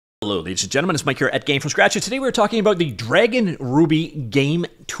Hello, ladies and gentlemen, it's Mike here at Gamefromscratch, and today we're talking about the DragonRuby Game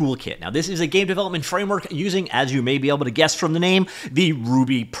Toolkit. Now, this is a game development framework using, as you may be able to guess from the name, the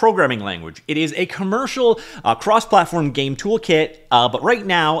Ruby programming language. It is a commercial cross-platform game toolkit, but right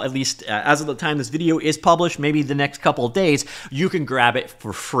now, at least as of the time this video is published, maybe the next couple of days, you can grab it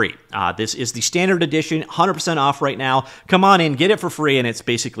for free. This is the standard edition, 100% off right now. Come on in, get it for free, and it's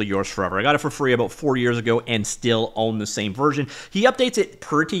basically yours forever. I got it for free about 4 years ago and still own the same version. He updates it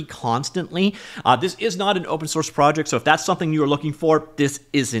pretty constantly. This is not an open source project, so if that's something you're looking for, this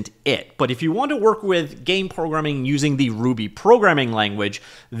isn't it. But if you want to work with game programming using the Ruby programming language,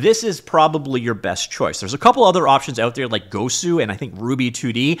 this is probably your best choice. There's a couple other options out there like Gosu and I think Ruby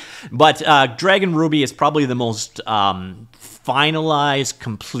 2D, but DragonRuby is probably the most finalized,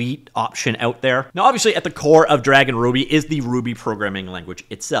 complete option out there. Now, obviously, at the core of DragonRuby is the Ruby programming language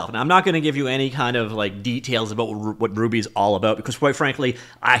itself. Now, I'm not going to give you any kind of like details about what Ruby is all about because, quite frankly,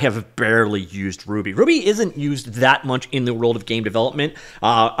 I have barely used Ruby. Ruby isn't used that much in the world of game development.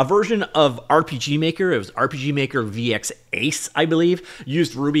 A version of RPG Maker, it was RPG Maker VX Ace, I believe,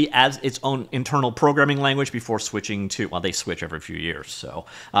 used Ruby as its own internal programming language before switching to, well, they switch every few years, so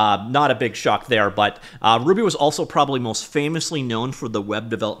not a big shock there, but Ruby was also probably most famously known for the web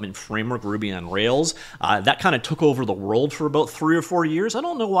development framework Ruby on Rails. That kind of took over the world for about 3 or 4 years. I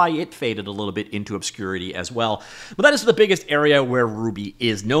don't know why it faded a little bit into obscurity as well, but that is the biggest area where Ruby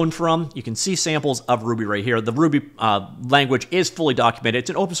is known from. You can see samples of Ruby right here. The Ruby language is fully documented. It's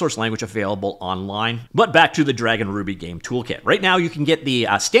an open source language available online. But back to the DragonRuby Game Toolkit. Right now, you can get the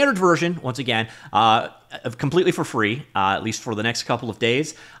standard version, once again, completely for free, at least for the next couple of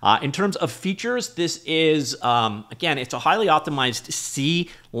days. In terms of features, this is, again, it's a highly optimized C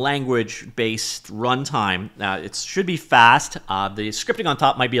language-based runtime. It should be fast. The scripting on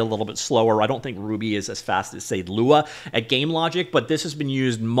top might be a little bit slower. I don't think Ruby is as fast as, say, Lua at GameLogic, but this has been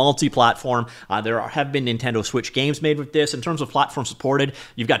used multi-platform. There have been Nintendo Switch games made with this. In terms of platform supported,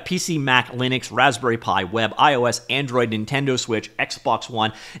 you've got PC, Mac, Linux, Raspberry Pi, Web, iOS, Android, Nintendo Switch, Xbox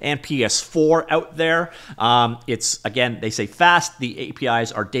One, and PS4 out there. It's, again, they say fast. The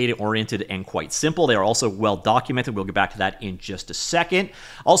APIs are data-oriented and quite simple. They are also well-documented. We'll get back to that in just a second.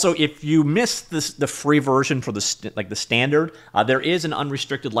 Also, if you missed the free version for the standard, there is an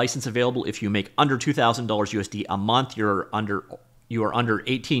unrestricted license available if you make under $2,000 USD a month. You are under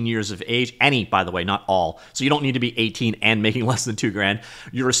 18 years of age. Any, by the way, not all. So you don't need to be 18 and making less than $2 grand.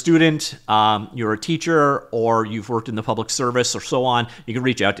 You're a student, you're a teacher, or you've worked in the public service or so on. You can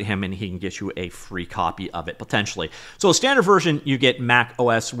reach out to him and he can get you a free copy of it, potentially. So the standard version, you get Mac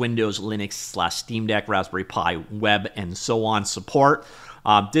OS, Windows, Linux / Steam Deck, Raspberry Pi, Web, and so on support.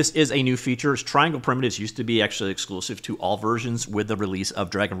 This is a new feature. Triangle primitives used to be actually exclusive to all versions. With the release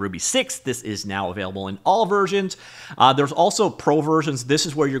of DragonRuby 6, this is now available in all versions. There's also Pro versions. This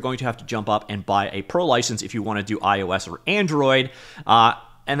is where you're going to have to jump up and buy a Pro license if you want to do iOS or Android.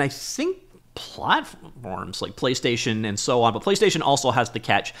 And I think platforms like PlayStation and so on, but PlayStation also has the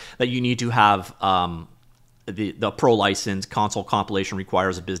catch that you need to have the Pro license. Console compilation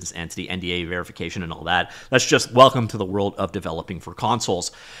requires a business entity, NDA verification, and all that. That's just welcome to the world of developing for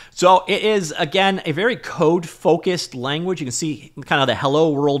consoles. So it is, again, a very code-focused language. You can see kind of the hello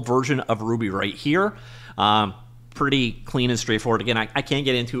world version of Ruby right here. Pretty clean and straightforward. Again, I can't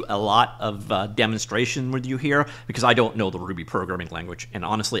get into a lot of demonstration with you here because I don't know the Ruby programming language, and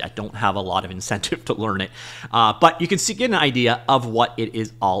honestly, I don't have a lot of incentive to learn it. But you can get an idea of what it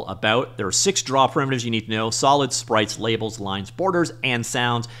is all about. There are 6 draw primitives you need to know: solids, sprites, labels, lines, borders, and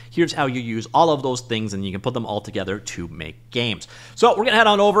sounds. Here's how you use all of those things, and you can put them all together to make games. So we're going to head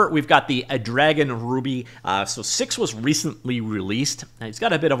on over. We've got the DragonRuby. So 6 was recently released. Now, he's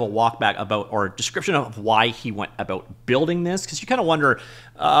got a bit of a walk back about, or a description of why he went about building this, because you kind of wonder,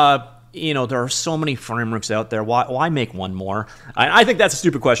 you know, there are so many frameworks out there. Why make one more? I think that's a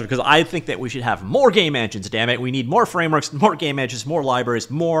stupid question because I think that we should have more game engines, damn it. We need more frameworks, more game engines, more libraries,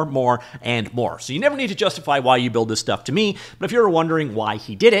 more, and more. So you never need to justify why you build this stuff to me, but if you're wondering why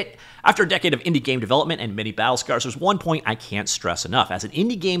he did it, after a decade of indie game development and many battle scars, there's one point I can't stress enough. As an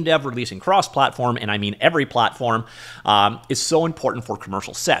indie game dev releasing cross-platform, and I mean every platform, is so important for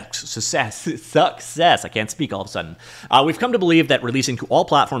commercial success. I can't speak all of a sudden. We've come to believe that releasing to all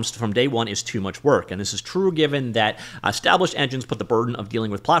platforms from day day one is too much work. And this is true given that established engines put the burden of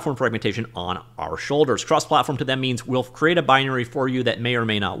dealing with platform fragmentation on our shoulders. Cross-platform to them means we'll create a binary for you that may or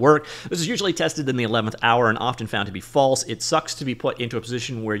may not work. This is usually tested in the 11th hour and often found to be false. It sucks to be put into a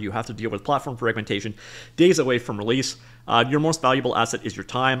position where you have to deal with platform fragmentation days away from release. Your most valuable asset is your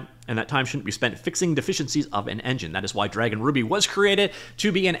time, and that time shouldn't be spent fixing deficiencies of an engine. That is why DragonRuby was created,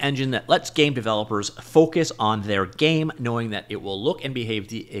 to be an engine that lets game developers focus on their game, knowing that it will look and behave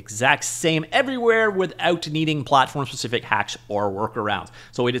the exact same everywhere without needing platform-specific hacks or workarounds.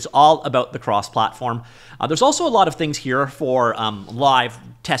 So it is all about the cross-platform. There's also a lot of things here for live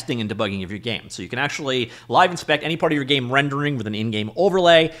testing and debugging of your game. So you can actually live inspect any part of your game rendering with an in-game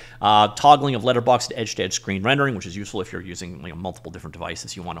overlay, toggling of letterbox to edge-to-edge screen rendering, which is useful if you're using multiple different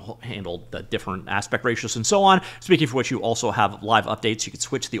devices. You want to handle the different aspect ratios and so on. Speaking of which, you also have live updates. You can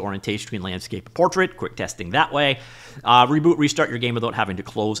switch the orientation between landscape and portrait, quick testing that way. Reboot, restart your game without having to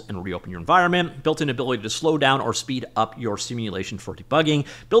close and reopen your environment. Built-in ability to slow down or speed up your simulation for debugging.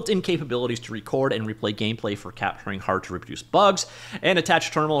 Built-in capabilities to record and replay gameplay for capturing hard-to-reproduce bugs. And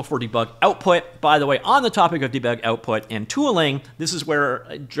attached terminal for debug output. By the way, on the topic of debug output and tooling, this is where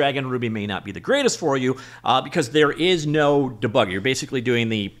DragonRuby may not be the greatest for you because there is no debugger. You're basically doing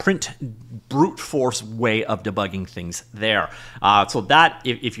the print brute force way of debugging things there. So that,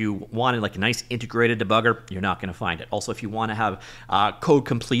 if you wanted like a nice integrated debugger, you're not going to find it. Also, if you want to have code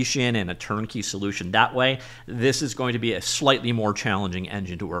completion and a turnkey solution that way, this is going to be a slightly more challenging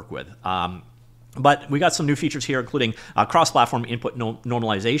engine to work with. But we got some new features here, including cross-platform input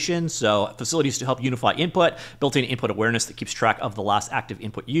normalization, so facilities to help unify input, built-in input awareness that keeps track of the last active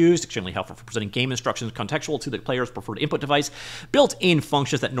input used, extremely helpful for presenting game instructions contextual to the player's preferred input device, built-in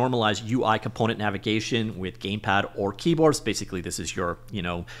functions that normalize UI component navigation with gamepad or keyboards. Basically, this is your,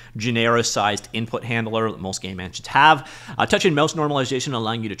 genericized input handler that most game engines have. Touch and mouse normalization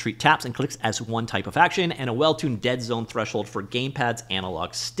allowing you to treat taps and clicks as one type of action, and a well-tuned dead zone threshold for gamepad's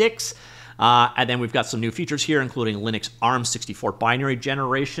analog sticks. And then we've got some new features here, including Linux ARM64 binary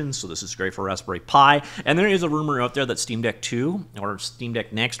generation. So this is great for Raspberry Pi. And there is a rumor out there that Steam Deck 2 or Steam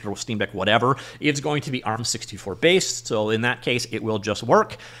Deck Next or Steam Deck whatever is going to be ARM64 based. So in that case, it will just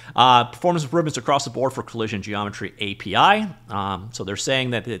work. Performance improvements across the board for collision geometry API. So they're saying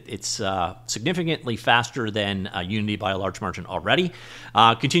that it's significantly faster than Unity by a large margin already.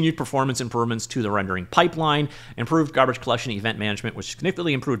 Continued performance improvements to the rendering pipeline. Improved garbage collection event management, which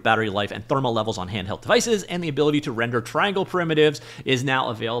significantly improved battery life and thermal levels on handheld devices, and the ability to render triangle primitives is now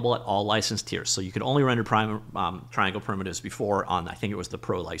available at all license tiers. So you could only render triangle primitives before on, I think it was the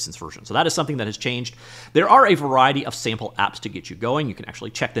Pro license version. So that is something that has changed. There are a variety of sample apps to get you going. You can actually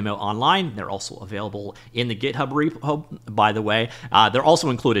check them out online. They're also available in the GitHub repo, by the way. They're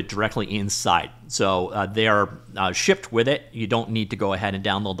also included directly inside. So they are shipped with it. You don't need to go ahead and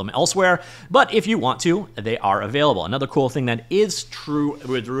download them elsewhere. But if you want to, they are available. Another cool thing that is true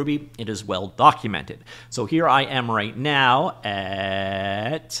with Ruby, it is well documented. So here I am right now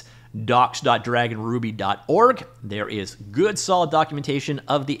at docs.dragonruby.org. There is good solid documentation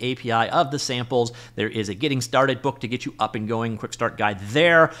of the API, of the samples. There is a getting started book to get you up and going, quick start guide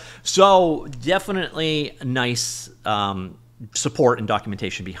there. So definitely nice support and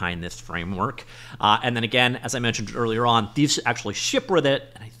documentation behind this framework. And then again, as I mentioned earlier on, these actually ship with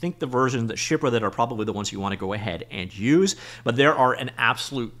it. And I think the versions that ship with it are probably the ones you want to go ahead and use. But there are an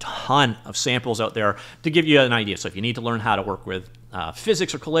absolute ton of samples out there to give you an idea. So if you need to learn how to work with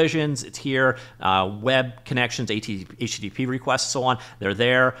physics or collisions, it's here. Web connections, HTTP requests, so on, they're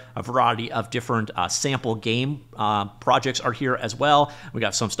there. A variety of different sample game projects are here as well. We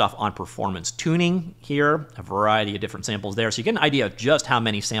got some stuff on performance tuning here, a variety of different samples there. So you get an idea of just how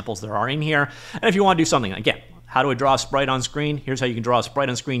many samples there are in here. And if you want to do something, again, how do I draw a sprite on screen? Here's how you can draw a sprite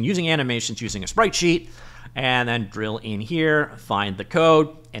on screen using animations, using a sprite sheet. And then drill in here, find the code,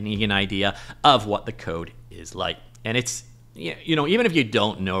 and you get an idea of what the code is like. And it's, even if you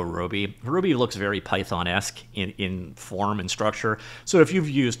don't know Ruby, Ruby looks very Python-esque in form and structure. So if you've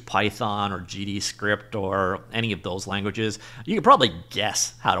used Python or GDScript or any of those languages, you could probably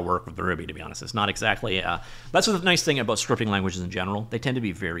guess how to work with Ruby, to be honest. It's not exactly, that's the nice thing about scripting languages in general. They tend to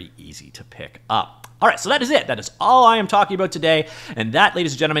be very easy to pick up. All right, so that is it. That is all I am talking about today. And that,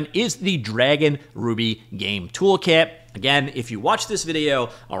 ladies and gentlemen, is the DragonRuby Game Toolkit. Again, if you watch this video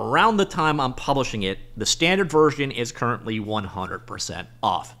around the time I'm publishing it, the standard version is currently 100%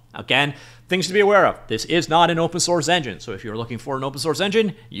 off. Again, Things to be aware of. This is not an open source engine, so if you're looking for an open source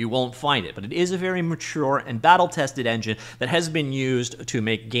engine, you won't find it. But it is a very mature and battle-tested engine that has been used to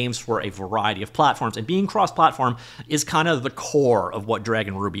make games for a variety of platforms. And being cross-platform is kind of the core of what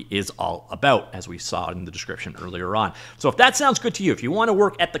DragonRuby is all about, as we saw in the description earlier on. So if that sounds good to you, if you want to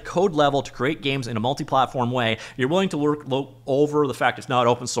work at the code level to create games in a multi-platform way, you're willing to work over the fact it's not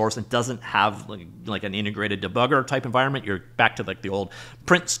open source and doesn't have like an integrated debugger type environment, you're back to like the old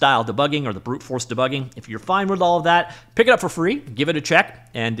print style debugging or the brute force debugging. If you're fine with all of that, pick it up for free, give it a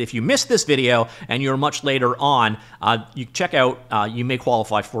check. And if you missed this video and you're much later on, you check out, you may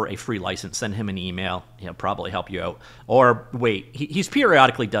qualify for a free license. Send him an email. He'll probably help you out. Or wait, he's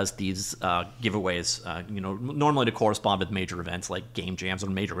periodically does these giveaways, normally to correspond with major events like game jams or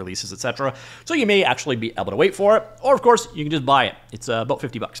major releases, etc. So you may actually be able to wait for it. Or of course, you can just buy it. It's about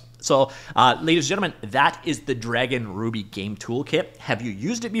 $50. So, ladies and gentlemen, that is the DragonRuby game toolkit. Have you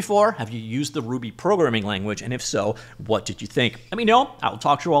used it before? Have you used the Ruby programming language? And if so, what did you think? Let me know. I will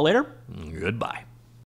talk to you all later. Goodbye.